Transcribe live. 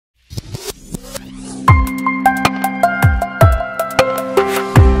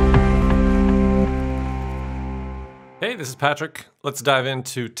Hey, this is Patrick. Let's dive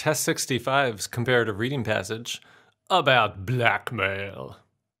into Test 65's comparative reading passage about blackmail.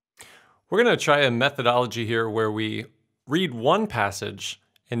 We're going to try a methodology here where we read one passage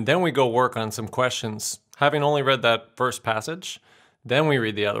and then we go work on some questions. Having only read that first passage, then we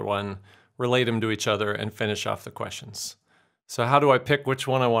read the other one, relate them to each other, and finish off the questions. So how do I pick which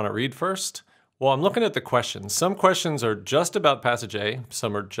one I want to read first? Well, I'm looking at the questions. Some questions are just about passage A,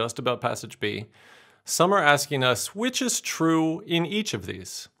 some are just about passage B. Some are asking us which is true in each of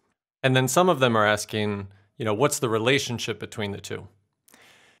these. And then some of them are asking, what's the relationship between the two?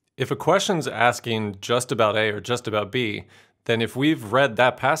 If a question's asking just about A or just about B, then if we've read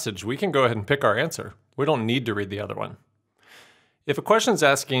that passage, we can go ahead and pick our answer. We don't need to read the other one. If a question's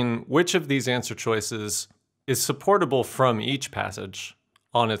asking which of these answer choices is supportable from each passage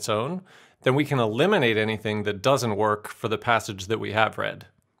on its own, then we can eliminate anything that doesn't work for the passage that we have read.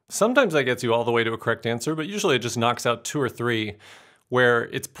 Sometimes that gets you all the way to a correct answer, but usually it just knocks out 2 or 3 where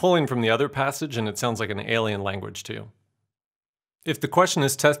it's pulling from the other passage and it sounds like an alien language to you. If the question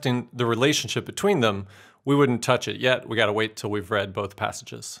is testing the relationship between them, we wouldn't touch it yet. We gotta wait till we've read both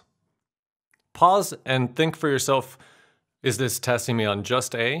passages. Pause and think for yourself, is this testing me on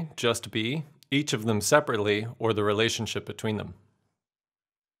just A, just B, each of them separately, or the relationship between them?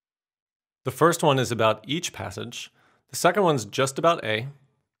 The first one is about each passage. The second one's just about A.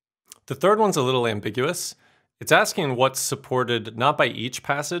 The third one's a little ambiguous. It's asking what's supported not by each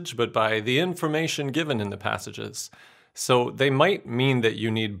passage, but by the information given in the passages. So they might mean that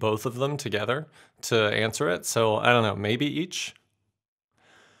you need both of them together to answer it. So I don't know, maybe each.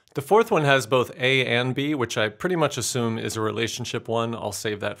 The fourth one has both A and B, which I pretty much assume is a relationship one. I'll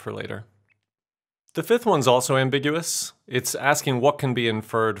save that for later. The fifth one's also ambiguous. It's asking what can be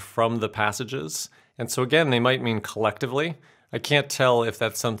inferred from the passages. And so again, they might mean collectively. I can't tell if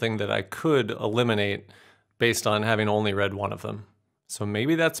that's something that I could eliminate based on having only read one of them. So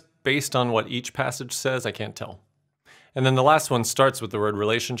maybe that's based on what each passage says, I can't tell. And then the last one starts with the word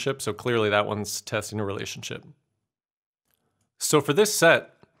relationship, so clearly that one's testing a relationship. So for this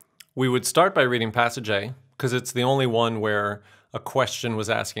set, we would start by reading passage A, because it's the only one where a question was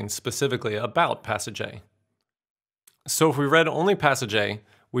asking specifically about passage A. So if we read only passage A,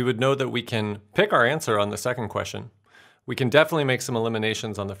 we would know that we can pick our answer on the second question. We can definitely make some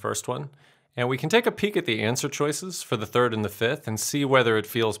eliminations on the first one, and we can take a peek at the answer choices for the third and the fifth and see whether it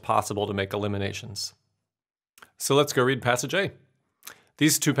feels possible to make eliminations. So let's go read passage A.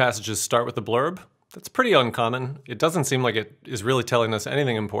 These two passages start with a blurb. That's pretty uncommon. It doesn't seem like it is really telling us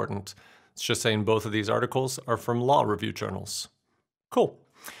anything important. It's just saying both of these articles are from law review journals. Cool.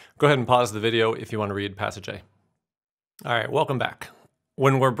 Go ahead and pause the video if you want to read passage A. All right, welcome back.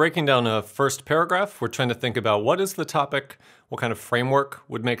 When we're breaking down a first paragraph, we're trying to think about what is the topic, what kind of framework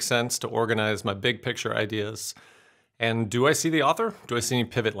would make sense to organize my big picture ideas, and do I see the author? Do I see any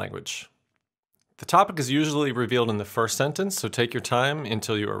pivot language? The topic is usually revealed in the first sentence, so take your time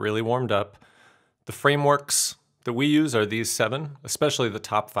until you are really warmed up. The frameworks that we use are these 7, especially the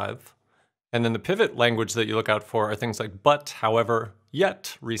top 5. And then the pivot language that you look out for are things like but, however,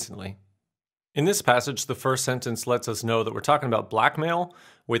 yet, recently. In this passage, the first sentence lets us know that we're talking about blackmail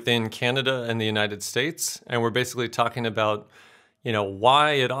within Canada and the United States, and we're basically talking about,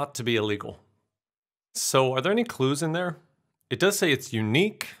 why it ought to be illegal. So are there any clues in there? It does say it's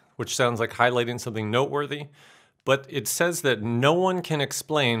unique, which sounds like highlighting something noteworthy, but it says that no one can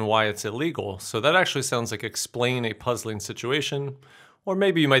explain why it's illegal. So that actually sounds like explain a puzzling situation, or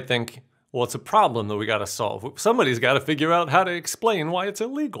maybe you might think, well, it's a problem that we got to solve. Somebody's got to figure out how to explain why it's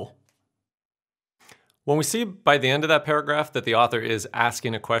illegal. When we see by the end of that paragraph that the author is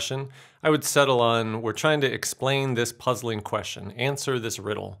asking a question, I would settle on, we're trying to explain this puzzling question, answer this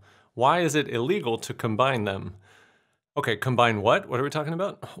riddle. Why is it illegal to combine them? Okay, combine what? What are we talking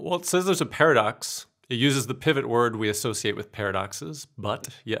about? Well, it says there's a paradox. It uses the pivot word we associate with paradoxes, but,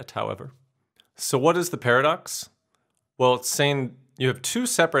 yet, however. So what is the paradox? Well, it's saying you have 2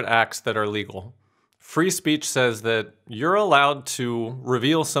 separate acts that are legal. Free speech says that you're allowed to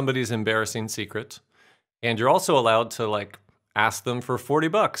reveal somebody's embarrassing secret, and you're also allowed to ask them for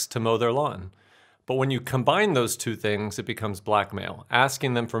 $40 to mow their lawn. But when you combine those 2 things, it becomes blackmail,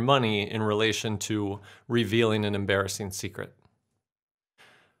 asking them for money in relation to revealing an embarrassing secret.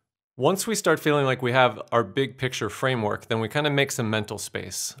 Once we start feeling like we have our big picture framework, then we kind of make some mental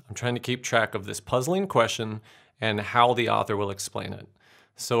space. I'm trying to keep track of this puzzling question and how the author will explain it.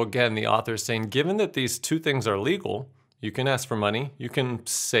 So again, the author is saying, given that these 2 things are legal, you can ask for money, you can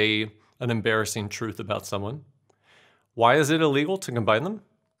say an embarrassing truth about someone. Why is it illegal to combine them?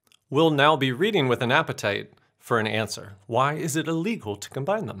 We'll now be reading with an appetite for an answer. Why is it illegal to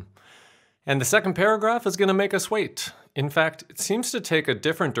combine them? And the second paragraph is going to make us wait. In fact, it seems to take a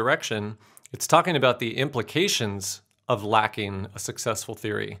different direction. It's talking about the implications of lacking a successful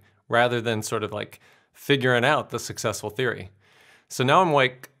theory rather than sort of like figuring out the successful theory. So now I'm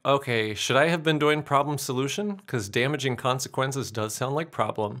like, okay, should I have been doing problem solution? Because damaging consequences does sound like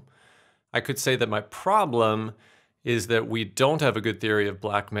problem. I could say that my problem is that we don't have a good theory of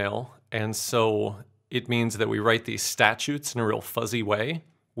blackmail, and so it means that we write these statutes in a real fuzzy way.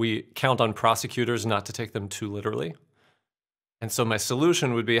 We count on prosecutors not to take them too literally. And so my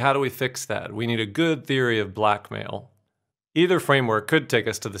solution would be, how do we fix that? We need a good theory of blackmail. Either framework could take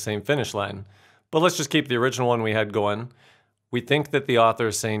us to the same finish line, but let's just keep the original one we had going. We think that the author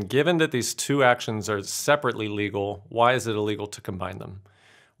is saying, given that these two actions are separately legal, why is it illegal to combine them?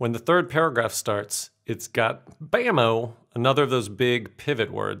 When the third paragraph starts, it's got bammo, another of those big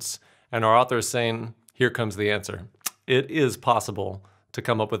pivot words, and our author is saying, here comes the answer. It is possible to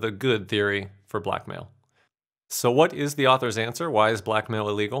come up with a good theory for blackmail. So what is the author's answer? Why is blackmail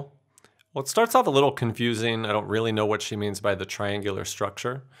illegal? Well, it starts off a little confusing. I don't really know what she means by the triangular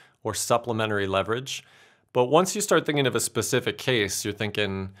structure or supplementary leverage. But once you start thinking of a specific case, you're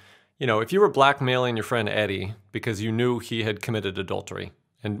thinking, if you were blackmailing your friend Eddie because you knew he had committed adultery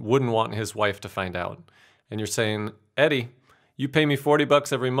and wouldn't want his wife to find out, and you're saying, Eddie, you pay me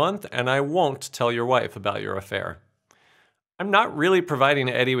 $40 every month and I won't tell your wife about your affair. I'm not really providing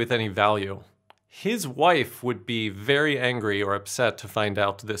Eddie with any value. His wife would be very angry or upset to find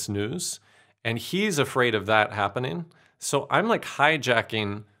out this news, and he's afraid of that happening. So I'm like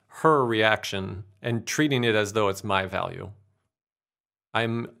hijacking her reaction and treating it as though it's my value.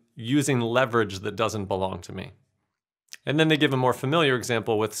 I'm using leverage that doesn't belong to me. And then they give a more familiar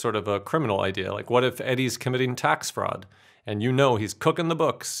example with sort of a criminal idea. Like, what if Eddie's committing tax fraud and he's cooking the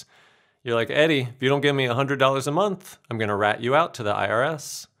books? You're like, Eddie, if you don't give me $100 a month, I'm going to rat you out to the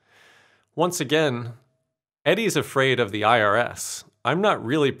IRS. Once again, Eddie's afraid of the IRS. I'm not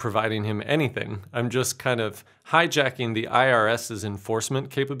really providing him anything. I'm just kind of hijacking the IRS's enforcement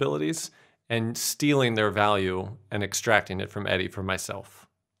capabilities and stealing their value and extracting it from Eddie for myself.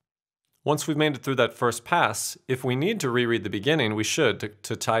 Once we've made it through that first pass, if we need to reread the beginning, we should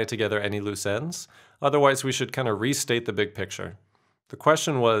to tie together any loose ends. Otherwise, we should kind of restate the big picture. The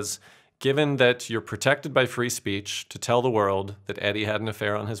question was, given that you're protected by free speech to tell the world that Eddie had an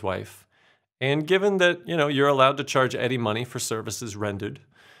affair on his wife, and given that, you're allowed to charge Eddie money for services rendered,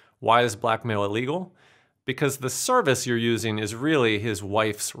 why is blackmail illegal? Because the service you're using is really his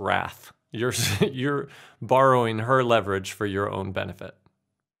wife's wrath. You're borrowing her leverage for your own benefit.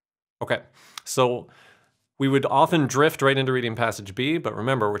 Okay, so we would often drift right into reading passage B, but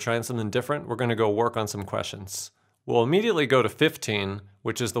remember, we're trying something different. We're going to go work on some questions. We'll immediately go to 15,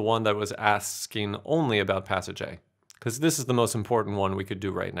 which is the one that was asking only about passage A, because this is the most important one we could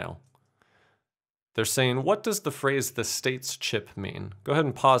do right now. They're saying, what does the phrase "the state's chip" mean? Go ahead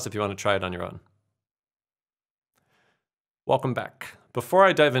and pause if you want to try it on your own. Welcome back. Before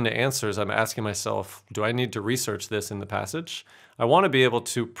I dive into answers, I'm asking myself, do I need to research this in the passage? I want to be able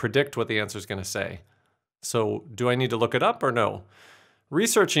to predict what the answer is going to say. So do I need to look it up or no?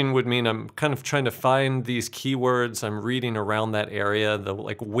 Researching would mean I'm kind of trying to find these keywords. I'm reading around that area, the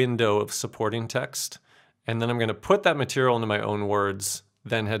window of supporting text. And then I'm going to put that material into my own words,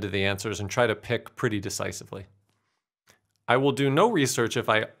 then head to the answers and try to pick pretty decisively. I will do no research if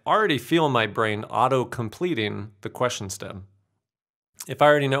I already feel my brain auto-completing the question stem. If I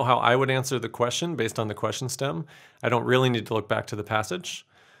already know how I would answer the question based on the question stem, I don't really need to look back to the passage.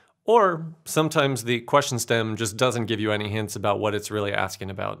 Or sometimes the question stem just doesn't give you any hints about what it's really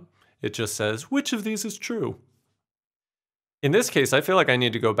asking about. It just says, which of these is true? In this case, I feel like I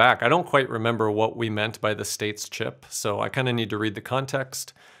need to go back. I don't quite remember what we meant by the state's chip, so I kind of need to read the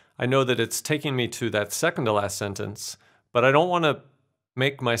context. I know that it's taking me to that second to last sentence, but I don't want to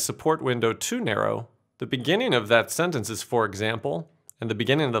make my support window too narrow. The beginning of that sentence is "for example," and the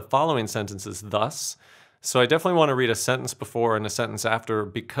beginning of the following sentence is "thus." So I definitely want to read a sentence before and a sentence after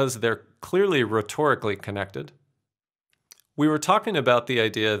because they're clearly rhetorically connected. We were talking about the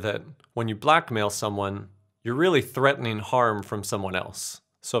idea that when you blackmail someone, you're really threatening harm from someone else.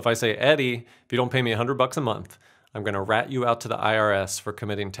 So if I say, Eddie, if you don't pay me $100 a month, I'm going to rat you out to the IRS for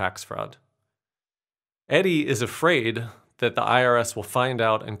committing tax fraud. Eddie is afraid that the IRS will find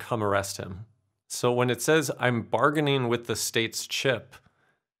out and come arrest him. So when it says I'm bargaining with the state's chip,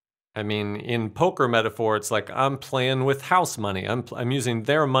 I mean, in poker metaphor, it's like I'm playing with house money. I'm using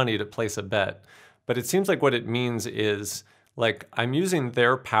their money to place a bet. But it seems like what it means is like I'm using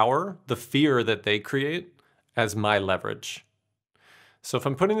their power, the fear that they create, as my leverage. So if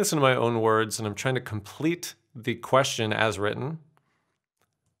I'm putting this into my own words and I'm trying to complete the question as written,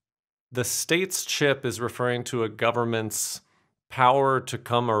 The state's chip is referring to a government's power to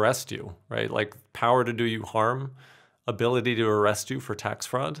come arrest you, right? Like power to do you harm, ability to arrest you for tax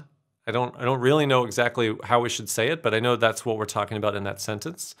fraud. I don't really know exactly how we should say it, but I know that's what we're talking about in that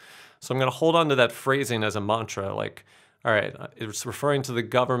sentence. So I'm going to hold on to that phrasing as a mantra, like, all right, it's referring to the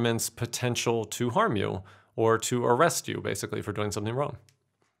government's potential to harm you or to arrest you, basically, for doing something wrong.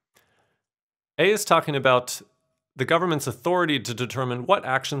 A is talking about the government's authority to determine what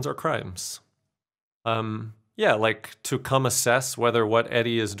actions are crimes. Yeah, like to come assess whether what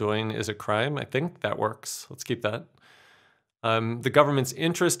Eddie is doing is a crime. I think that works. Let's keep that. The government's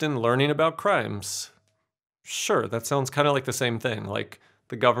interest in learning about crimes. Sure, that sounds kind of like the same thing. Like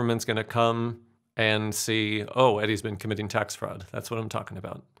the government's going to come and see, oh, Eddie's been committing tax fraud. That's what I'm talking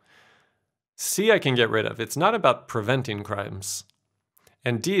about. C I can get rid of. It's not about preventing crimes.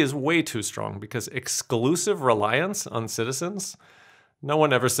 And D is way too strong because exclusive reliance on citizens. No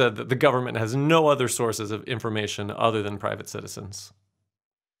one ever said that the government has no other sources of information other than private citizens.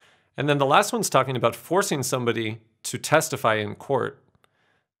 And then the last one's talking about forcing somebody to testify in court.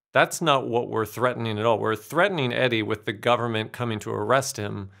 That's not what we're threatening at all. We're threatening Eddie with the government coming to arrest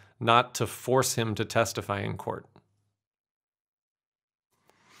him, not to force him to testify in court.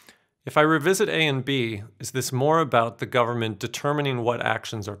 If I revisit A and B, is this more about the government determining what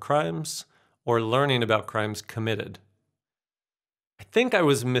actions are crimes or learning about crimes committed? I think I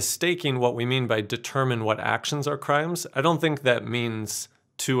was mistaking what we mean by determine what actions are crimes. I don't think that means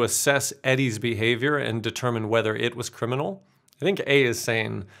to assess Eddie's behavior and determine whether it was criminal. I think A is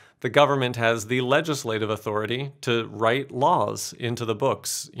saying the government has the legislative authority to write laws into the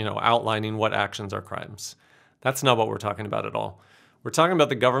books, outlining what actions are crimes. That's not what we're talking about at all. We're talking about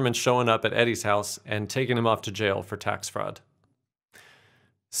the government showing up at Eddie's house and taking him off to jail for tax fraud.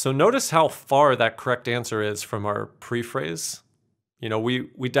 So notice how far that correct answer is from our pre-phrase.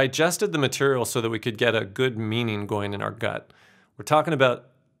 We digested the material so that we could get a good meaning going in our gut. We're talking about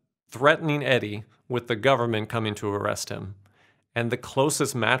threatening Eddie with the government coming to arrest him. And the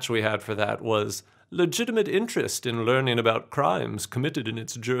closest match we had for that was legitimate interest in learning about crimes committed in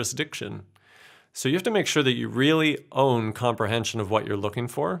its jurisdiction. So you have to make sure that you really own comprehension of what you're looking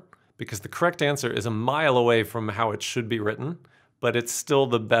for, because the correct answer is a mile away from how it should be written, but it's still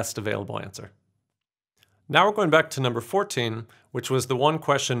the best available answer. Now we're going back to number 14, which was the one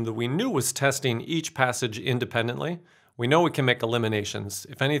question that we knew was testing each passage independently. We know we can make eliminations.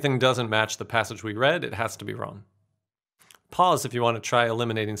 If anything doesn't match the passage we read, it has to be wrong. Pause if you want to try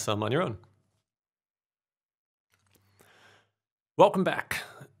eliminating some on your own. Welcome back.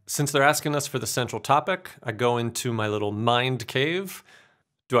 Since they're asking us for the central topic, I go into my little mind cave.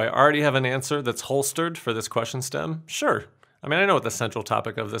 Do I already have an answer that's holstered for this question stem? Sure. I know what the central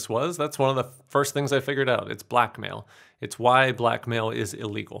topic of this was. That's one of the first things I figured out. It's blackmail. It's why blackmail is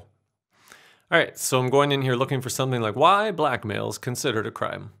illegal. All right, so I'm going in here looking for something like why blackmail is considered a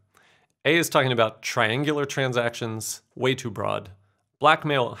crime. A is talking about triangular transactions, way too broad.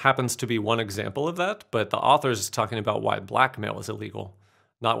 Blackmail happens to be one example of that, but the author is talking about why blackmail is illegal,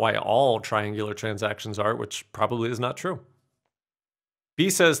 not why all triangular transactions are, which probably is not true. B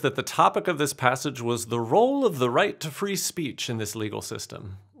says that the topic of this passage was the role of the right to free speech in this legal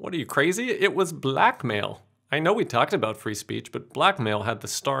system. What are you, crazy? It was blackmail. I know we talked about free speech, but blackmail had the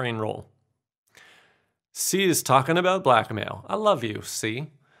starring role. C is talking about blackmail. I love you, C.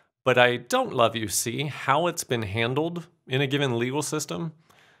 But I don't love you, C. How it's been handled in a given legal system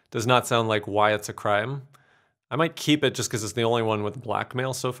does not sound like why it's a crime. I might keep it just because it's the only one with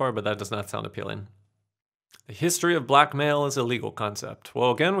blackmail so far, but that does not sound appealing. The history of blackmail is a legal concept. Well,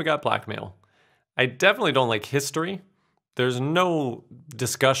 again, we got blackmail. I definitely don't like history. There's no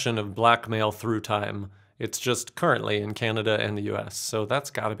discussion of blackmail through time. It's just currently in Canada and the US, so that's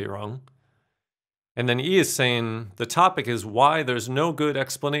got to be wrong. And then E is saying the topic is why there's no good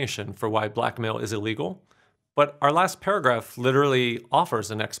explanation for why blackmail is illegal. But our last paragraph literally offers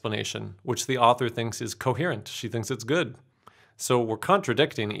an explanation, which the author thinks is coherent. She thinks it's good. So we're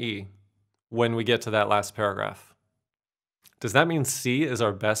contradicting E when we get to that last paragraph. Does that mean C is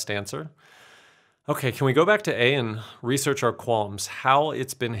our best answer? Okay, can we go back to A and research our qualms, how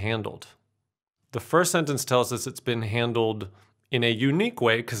it's been handled? The first sentence tells us it's been handled in a unique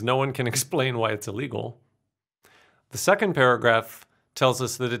way because no one can explain why it's illegal. The second paragraph tells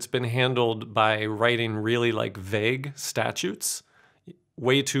us that it's been handled by writing really vague statutes,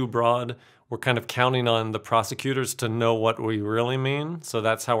 way too broad. We're kind of counting on the prosecutors to know what we really mean. So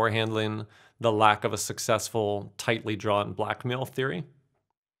that's how we're handling the lack of a successful, tightly drawn blackmail theory.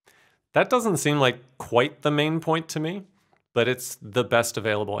 That doesn't seem like quite the main point to me, but it's the best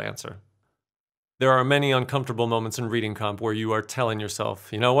available answer. There are many uncomfortable moments in reading comp where you are telling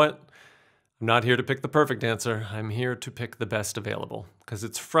yourself, you know what? I'm not here to pick the perfect answer. I'm here to pick the best available, because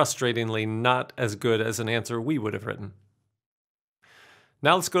it's frustratingly not as good as an answer we would have written.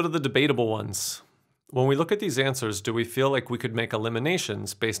 Now let's go to the debatable ones. When we look at these answers, do we feel like we could make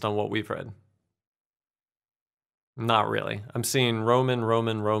eliminations based on what we've read? Not really. I'm seeing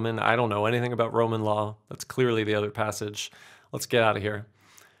Roman. I don't know anything about Roman law. That's clearly the other passage. Let's get out of here.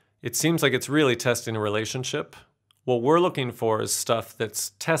 It seems like it's really testing a relationship. What we're looking for is stuff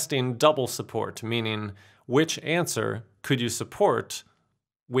that's testing double support, meaning which answer could you support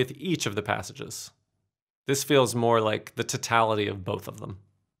with each of the passages? This feels more like the totality of both of them.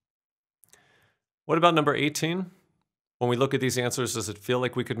 What about number 18? When we look at these answers, does it feel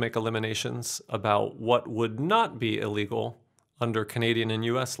like we could make eliminations about what would not be illegal under Canadian and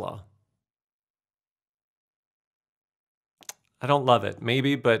US law? I don't love it,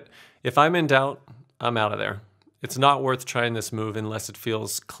 maybe, but if I'm in doubt, I'm out of there. It's not worth trying this move unless it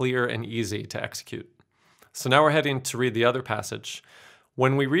feels clear and easy to execute. So now we're heading to read the other passage.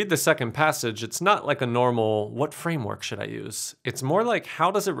 When we read the second passage, it's not like a normal, what framework should I use? It's more like, how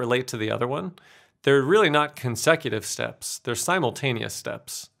does it relate to the other one? They're really not consecutive steps. They're simultaneous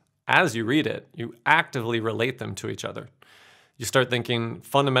steps. As you read it, you actively relate them to each other. You start thinking,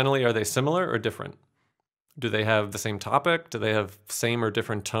 fundamentally, are they similar or different? Do they have the same topic? Do they have same or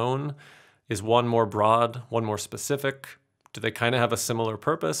different tone? Is one more broad, one more specific? Do they kind of have a similar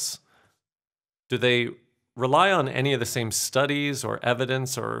purpose? Do they rely on any of the same studies or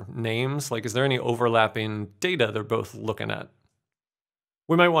evidence or names? Like, is there any overlapping data they're both looking at?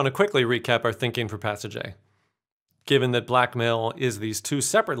 We might want to quickly recap our thinking for passage A. Given that blackmail is these two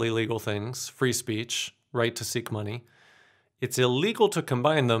separately legal things, free speech, right to seek money, it's illegal to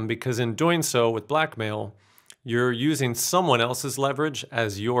combine them because in doing so with blackmail, you're using someone else's leverage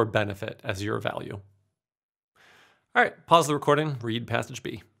as your benefit, as your value. All right, pause the recording, read passage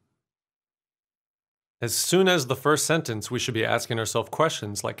B. As soon as the first sentence, we should be asking ourselves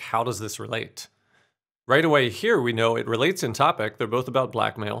questions like, how does this relate? Right away here, we know it relates in topic. They're both about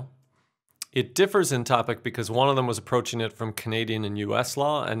blackmail. It differs in topic because one of them was approaching it from Canadian and US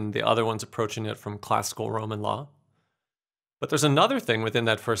law, and the other one's approaching it from classical Roman law. But there's another thing within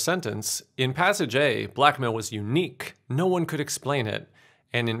that first sentence. In passage A, blackmail was unique. No one could explain it.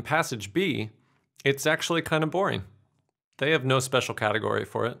 And in passage B, it's actually kind of boring. They have no special category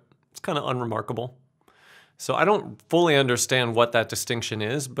for it. It's kind of unremarkable. So I don't fully understand what that distinction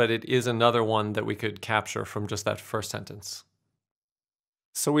is, but it is another one that we could capture from just that first sentence.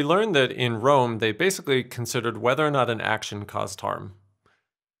 So we learned that in Rome, they basically considered whether or not an action caused harm.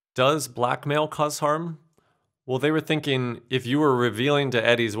 Does blackmail cause harm? Well, they were thinking if you were revealing to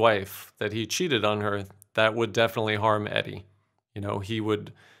Eddie's wife that he cheated on her, that would definitely harm Eddie. You know, he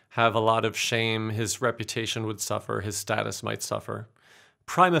would have a lot of shame, his reputation would suffer, his status might suffer.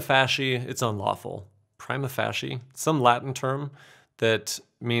 Prima facie, it's unlawful. Prima facie, some Latin term that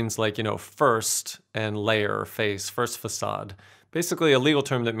means like, you know, first and layer, face, first facade. Basically a legal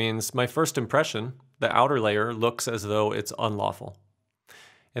term that means my first impression, the outer layer, looks as though it's unlawful.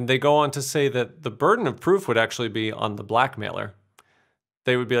 And they go on to say that the burden of proof would actually be on the blackmailer.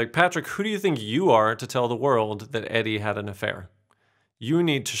 They would be like, Patrick, who do you think you are to tell the world that Eddie had an affair? You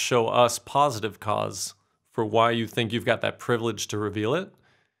need to show us positive cause for why you think you've got that privilege to reveal it.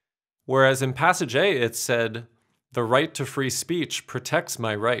 Whereas in passage A, it said, the right to free speech protects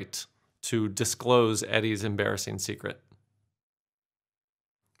my right to disclose Eddie's embarrassing secret.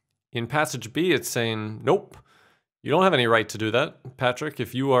 In passage B, it's saying, nope, you don't have any right to do that, Patrick.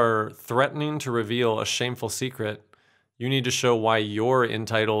 If you are threatening to reveal a shameful secret, you need to show why you're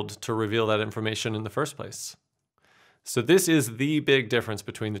entitled to reveal that information in the first place. So this is the big difference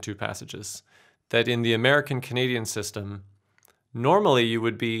between the two passages, that in the American-Canadian system, normally you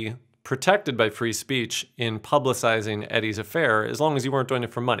would be protected by free speech in publicizing Eddie's affair as long as you weren't doing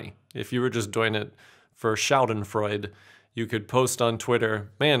it for money. If you were just doing it for schadenfreude, you could post on Twitter,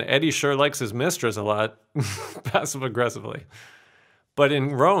 man, Eddie sure likes his mistress a lot, passive-aggressively. But in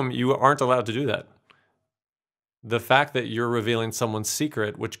Rome, you aren't allowed to do that. The fact that you're revealing someone's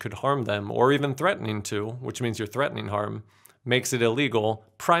secret, which could harm them, or even threatening to, which means you're threatening harm, makes it illegal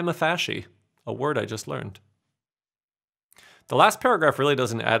prima facie, a word I just learned. The last paragraph really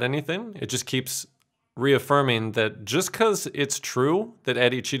doesn't add anything. It just keeps reaffirming that just because it's true that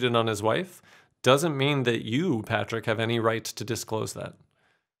Eddie cheated on his wife doesn't mean that you, Patrick, have any right to disclose that.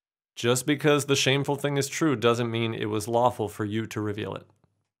 Just because the shameful thing is true doesn't mean it was lawful for you to reveal it.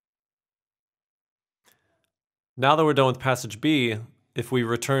 Now that we're done with passage B, if we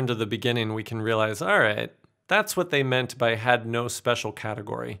return to the beginning, we can realize, all right, that's what they meant by had no special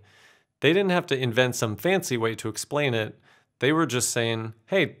category. They didn't have to invent some fancy way to explain it. They were just saying,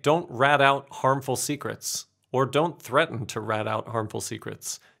 hey, don't rat out harmful secrets, or don't threaten to rat out harmful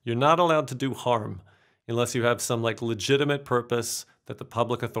secrets. You're not allowed to do harm unless you have some like legitimate purpose that the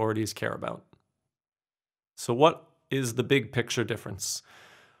public authorities care about. So what is the big picture difference?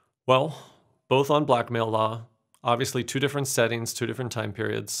 Well, both on blackmail law, obviously two different settings, two different time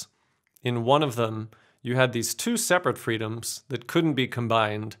periods. In one of them, you had these two separate freedoms that couldn't be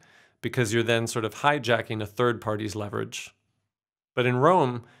combined because you're then sort of hijacking a third party's leverage. But in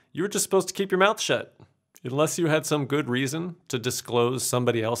Rome, you were just supposed to keep your mouth shut. Unless you had some good reason to disclose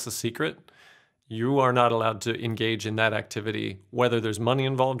somebody else's secret, you are not allowed to engage in that activity, whether there's money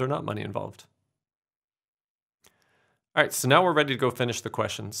involved or not money involved. All right, so now we're ready to go finish the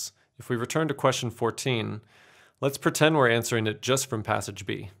questions. If we return to question 14, let's pretend we're answering it just from passage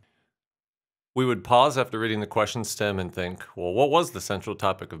B. We would pause after reading the question stem and think, well, what was the central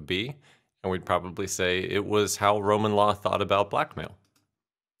topic of B? And we'd probably say it was how Roman law thought about blackmail.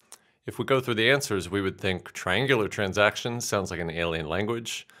 If we go through the answers, we would think triangular transactions sounds like an alien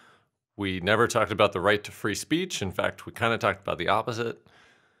language. We never talked about the right to free speech. In fact, we kind of talked about the opposite.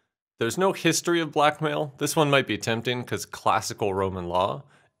 There's no history of blackmail. This one might be tempting because classical Roman law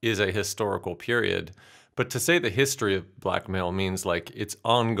is a historical period. But to say the history of blackmail means like its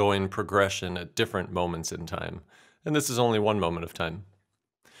ongoing progression at different moments in time. And this is only one moment of time.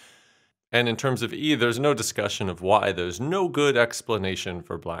 And in terms of E, there's no discussion of why there's no good explanation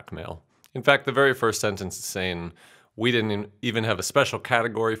for blackmail. In fact, the very first sentence is saying we didn't even have a special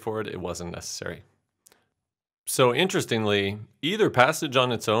category for it. It wasn't necessary. So interestingly, either passage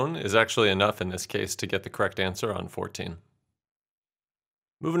on its own is actually enough in this case to get the correct answer on 14.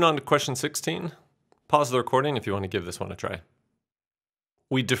 Moving on to question 16. Pause the recording if you want to give this one a try.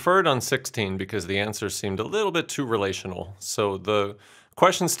 We deferred on 16 because the answers seemed a little bit too relational. So the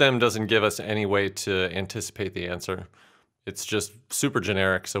question stem doesn't give us any way to anticipate the answer. It's just super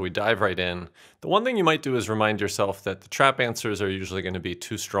generic, so we dive right in. The one thing you might do is remind yourself that the trap answers are usually going to be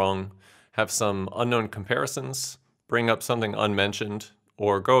too strong, have some unknown comparisons, bring up something unmentioned,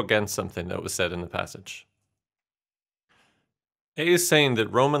 or go against something that was said in the passage. A is saying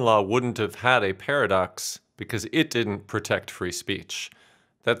that Roman law wouldn't have had a paradox because it didn't protect free speech.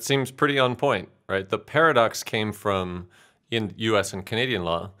 That seems pretty on point, right? The paradox came from, in US and Canadian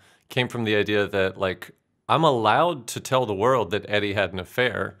law, came from the idea that, like, I'm allowed to tell the world that Eddie had an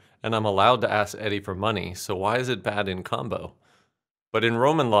affair, and I'm allowed to ask Eddie for money, so why is it bad in combo? But in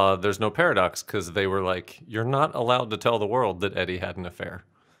Roman law, there's no paradox because they were like, you're not allowed to tell the world that Eddie had an affair.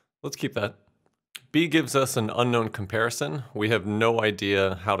 Let's keep that. B gives us an unknown comparison. We have no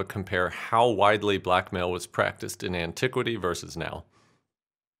idea how to compare how widely blackmail was practiced in antiquity versus now.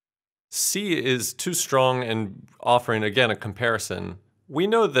 C is too strong and offering, again, a comparison. We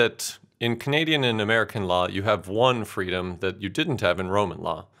know that in Canadian and American law, you have one freedom that you didn't have in Roman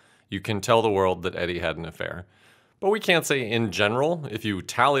law. You can tell the world that Eddie had an affair. But we can't say in general, if you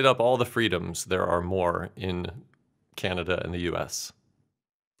tallied up all the freedoms, there are more in Canada and the US.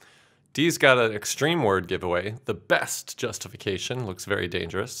 D's got an extreme word giveaway. The best justification looks very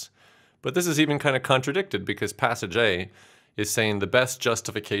dangerous. But this is even kind of contradicted because passage A is saying the best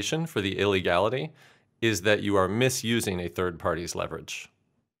justification for the illegality is that you are misusing a third party's leverage.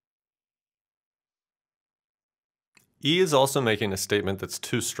 E is also making a statement that's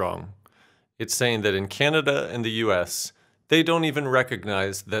too strong. It's saying that in Canada and the US, they don't even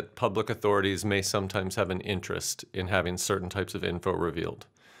recognize that public authorities may sometimes have an interest in having certain types of info revealed.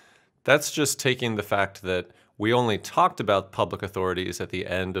 That's just taking the fact that we only talked about public authorities at the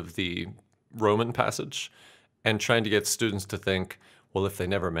end of the Roman passage and trying to get students to think, well, if they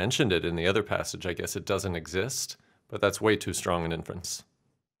never mentioned it in the other passage, I guess it doesn't exist. But that's way too strong an inference.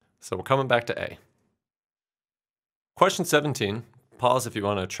 So we're coming back to A. Question 17. Pause if you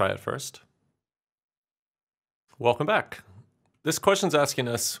want to try it first. Welcome back. This question's asking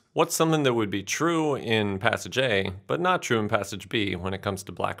us what's something that would be true in passage A, but not true in passage B when it comes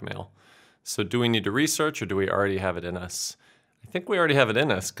to blackmail. So do we need to research or do we already have it in us? I think we already have it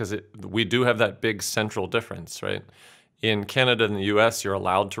in us because we do have that big central difference, right? In Canada and the US, you're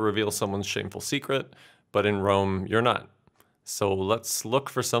allowed to reveal someone's shameful secret, but in Rome, you're not. So let's look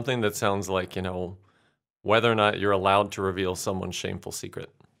for something that sounds like, whether or not you're allowed to reveal someone's shameful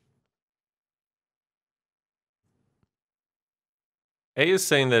secret. A is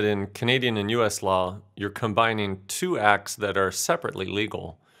saying that in Canadian and US law, you're combining two acts that are separately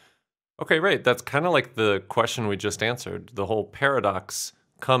legal. Okay, right, that's kind of like the question we just answered. The whole paradox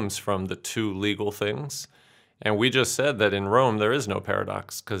comes from the two legal things. And we just said that in Rome, there is no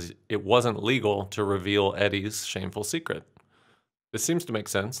paradox because it wasn't legal to reveal Eddie's shameful secret. This seems to make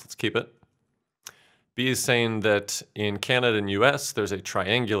sense. Let's keep it. B is saying that in Canada and US, there's a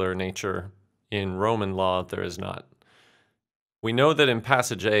triangular nature. In Roman law, there is not. We know that in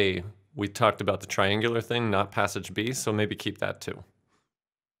passage A, we talked about the triangular thing, not passage B, so maybe keep that too.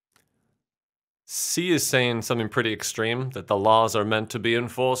 C is saying something pretty extreme, that the laws are meant to be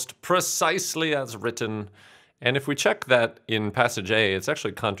enforced precisely as written. And if we check that in passage A, it's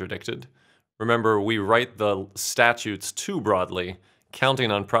actually contradicted. Remember, we write the statutes too broadly,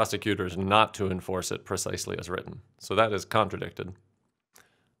 counting on prosecutors not to enforce it precisely as written. So that is contradicted.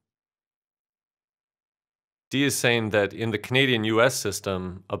 D is saying that in the Canadian-US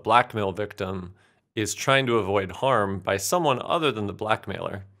system, a blackmail victim is trying to avoid harm by someone other than the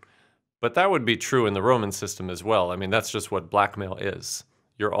blackmailer. But that would be true in the Roman system as well. I mean, that's just what blackmail is.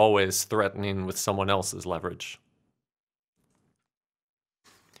 You're always threatening with someone else's leverage.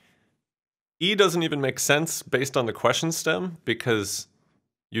 E doesn't even make sense based on the question stem, because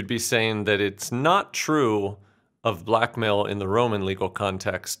you'd be saying that it's not true of blackmail in the Roman legal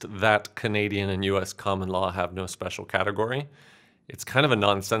context that Canadian and US common law have no special category. It's kind of a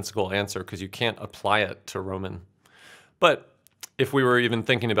nonsensical answer because you can't apply it to Roman. But if we were even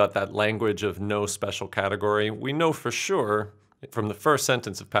thinking about that language of no special category, we know for sure from the first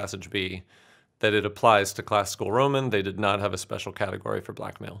sentence of passage B that it applies to classical Roman. They did not have a special category for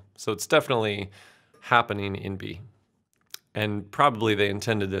blackmail. So it's definitely happening in B. And probably they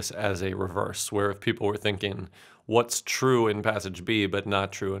intended this as a reverse, where if people were thinking, what's true in passage B but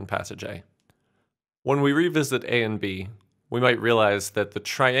not true in passage A? When we revisit A and B, we might realize that the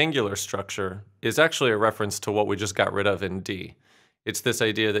triangular structure is actually a reference to what we just got rid of in D. It's this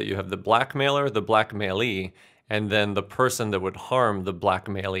idea that you have the blackmailer, the blackmailee, and then the person that would harm the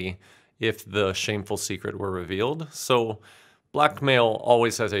blackmailee if the shameful secret were revealed. So blackmail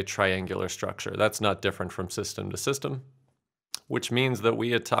always has a triangular structure. That's not different from system to system, which means that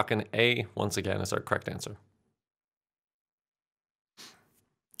we are talking A once again as our correct answer.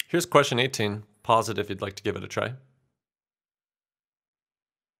 Here's question 18. Pause it if you'd like to give it a try.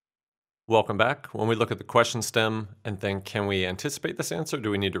 Welcome back. When we look at the question stem and think, can we anticipate this answer?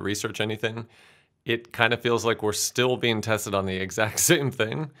 Do we need to research anything? It kind of feels like we're still being tested on the exact same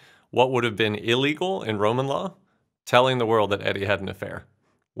thing. What would have been illegal in Roman law? Telling the world that Eddie had an affair.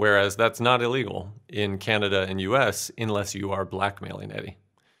 Whereas that's not illegal in Canada and US unless you are blackmailing Eddie.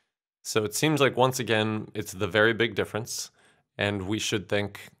 So it seems like once again, it's the very big difference. And we should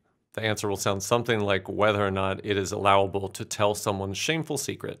think the answer will sound something like whether or not it is allowable to tell someone's shameful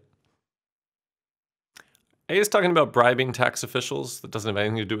secret. A is talking about bribing tax officials. That doesn't have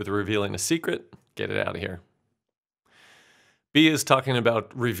anything to do with revealing a secret. Get it out of here. B is talking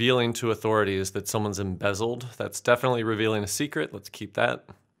about revealing to authorities that someone's embezzled. That's definitely revealing a secret. Let's keep that.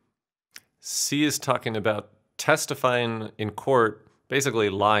 C is talking about testifying in court, basically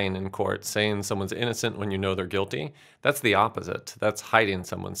lying in court, saying someone's innocent when you know they're guilty. That's the opposite. That's hiding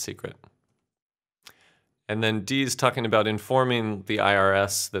someone's secret. And then D is talking about informing the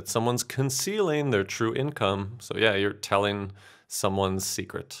IRS that someone's concealing their true income. So yeah, you're telling someone's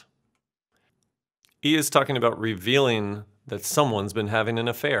secret. E is talking about revealing that someone's been having an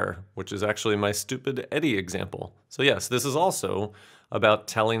affair, which is actually my stupid Eddie example. So yes, this is also about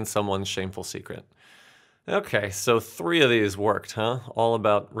telling someone's shameful secret. Okay, so 3 of these worked, huh? All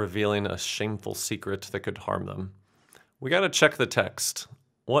about revealing a shameful secret that could harm them. We gotta check the text.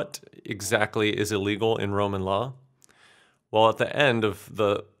 What exactly is illegal in Roman law? Well, at the end of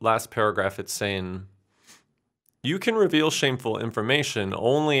the last paragraph, it's saying, you can reveal shameful information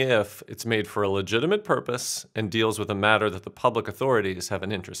only if it's made for a legitimate purpose and deals with a matter that the public authorities have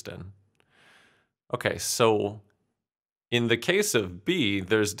an interest in. Okay, so in the case of B,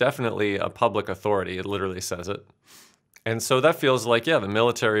 there's definitely a public authority. It literally says it. And so that feels like, yeah, the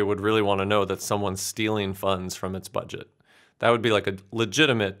military would really want to know that someone's stealing funds from its budget. That would be like a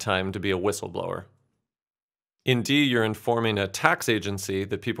legitimate time to be a whistleblower. In D, you're informing a tax agency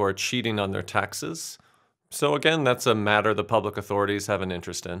that people are cheating on their taxes. So again, that's a matter the public authorities have an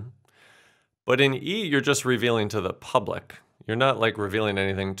interest in. But in E, you're just revealing to the public. You're not like revealing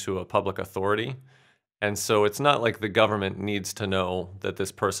anything to a public authority. And so it's not like the government needs to know that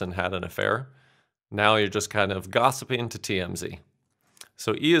this person had an affair. Now you're just kind of gossiping to TMZ.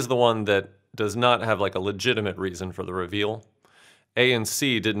 So E is the one that does not have like a legitimate reason for the reveal. A and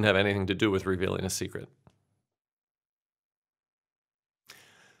C didn't have anything to do with revealing a secret.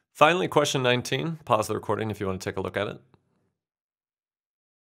 Finally, question 19. Pause the recording if you want to take a look at it.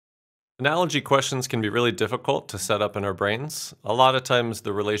 Analogy questions can be really difficult to set up in our brains. A lot of times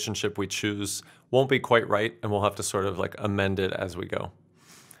the relationship we choose won't be quite right and we'll have to sort of like amend it as we go.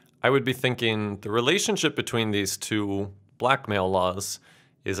 I would be thinking the relationship between these two blackmail laws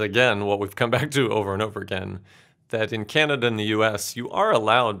is, again, what we've come back to over and over again, that in Canada and the US, you are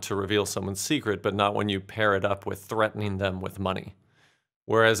allowed to reveal someone's secret, but not when you pair it up with threatening them with money.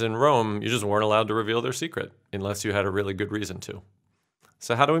 Whereas in Rome, you just weren't allowed to reveal their secret unless you had a really good reason to.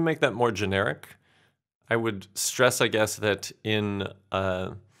 So how do we make that more generic? I would stress, I guess, that in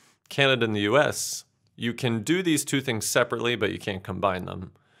Canada and the US, you can do these two things separately, but you can't combine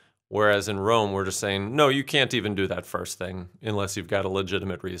them. Whereas in Rome, we're just saying, no, you can't even do that first thing unless you've got a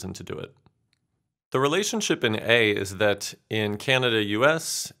legitimate reason to do it. The relationship in A is that in Canada,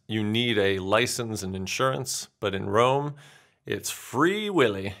 US, you need a license and insurance, but in Rome, it's free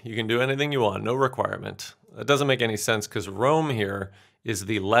willy. You can do anything you want, no requirement. That doesn't make any sense because Rome here is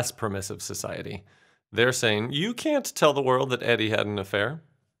the less permissive society. They're saying, you can't tell the world that Eddie had an affair.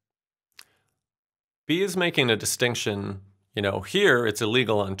 B is making a distinction, here it's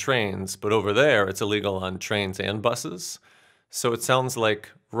illegal on trains, but over there it's illegal on trains and buses. So it sounds like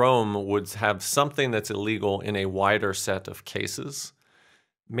Rome would have something that's illegal in a wider set of cases.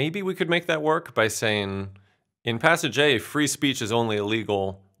 Maybe we could make that work by saying, in passage A, free speech is only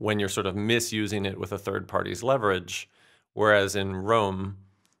illegal when you're sort of misusing it with a third party's leverage, whereas in Rome,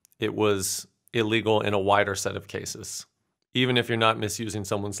 it was illegal in a wider set of cases. Even if you're not misusing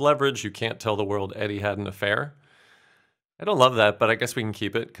someone's leverage, you can't tell the world Eddie had an affair. I don't love that, but I guess we can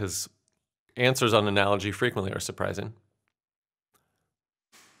keep it because answers on analogy frequently are surprising.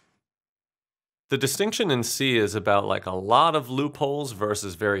 The distinction in C is about like a lot of loopholes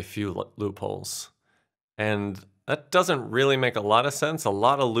versus very few loopholes. And that doesn't really make a lot of sense. A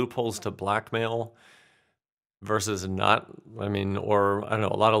lot of loopholes to blackmail versus not, a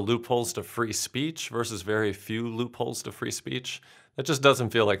lot of loopholes to free speech versus very few loopholes to free speech. That just doesn't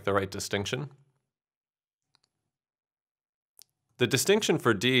feel like the right distinction. The distinction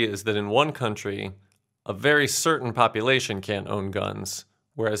for D is that in one country, a very certain population can't own guns,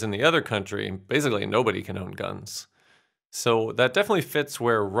 whereas in the other country, basically nobody can own guns. So that definitely fits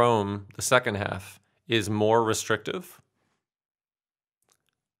where Rome, the second half, is more restrictive.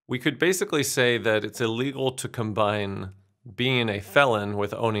 We could basically say that it's illegal to combine being a felon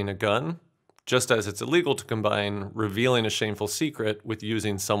with owning a gun, just as it's illegal to combine revealing a shameful secret with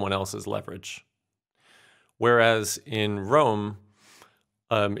using someone else's leverage. Whereas in Rome,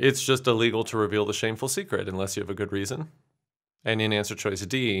 it's just illegal to reveal the shameful secret unless you have a good reason. And in answer choice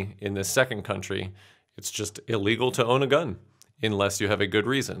D, in this second country, it's just illegal to own a gun unless you have a good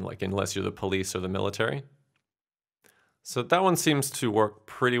reason, like unless you're the police or the military. So that one seems to work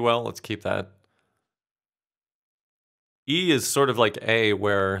pretty well. Let's keep that. E is sort of like A,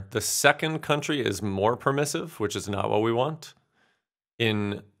 where the second country is more permissive, which is not what we want.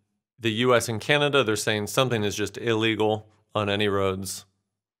 In the US and Canada, they're saying something is just illegal on any roads.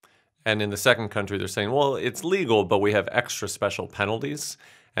 And in the second country, they're saying, well, it's legal, but we have extra special penalties.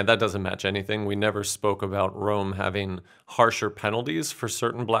 And that doesn't match anything. We never spoke about Rome having harsher penalties for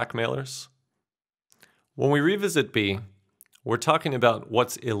certain blackmailers. When we revisit B, we're talking about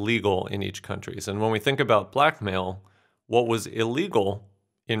what's illegal in each country. And when we think about blackmail, what was illegal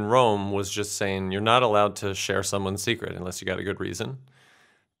in Rome was just saying you're not allowed to share someone's secret unless you got a good reason.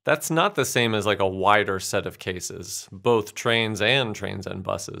 That's not the same as like a wider set of cases, both trains and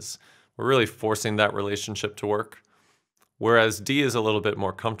buses. We're really forcing that relationship to work. Whereas D is a little bit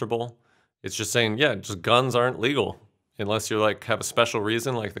more comfortable. It's just saying, yeah, just guns aren't legal unless you have a special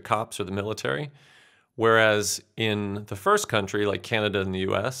reason like the cops or the military. Whereas in the first country, like Canada and the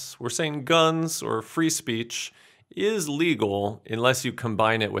US, we're saying guns or free speech is legal unless you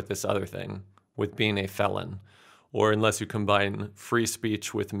combine it with this other thing, with being a felon, or unless you combine free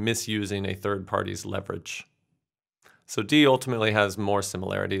speech with misusing a third party's leverage. So D ultimately has more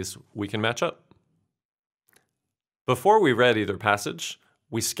similarities we can match up. Before we read either passage,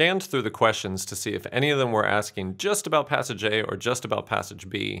 we scanned through the questions to see if any of them were asking just about passage A or just about passage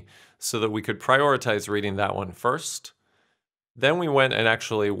B, so that we could prioritize reading that one first. Then we went and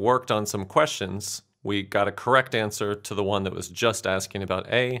actually worked on some questions. We got a correct answer to the one that was just asking about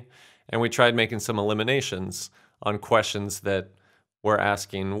A, and we tried making some eliminations on questions that were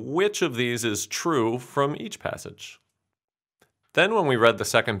asking which of these is true from each passage. Then when we read the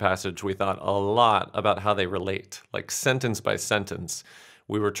second passage, we thought a lot about how they relate, like sentence by sentence.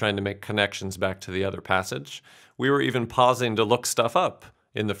 We were trying to make connections back to the other passage. We were even pausing to look stuff up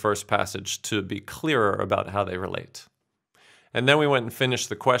in the first passage to be clearer about how they relate. And then we went and finished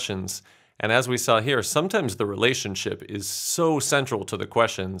the questions. And as we saw here, sometimes the relationship is so central to the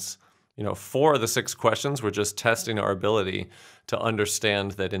questions. 4 of the 6 questions were just testing our ability to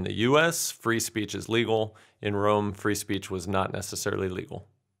understand that in the US, free speech is legal. In Rome, free speech was not necessarily legal.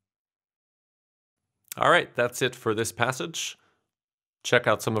 All right, that's it for this passage. Check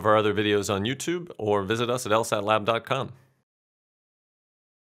out some of our other videos on YouTube or visit us at lsatlab.com.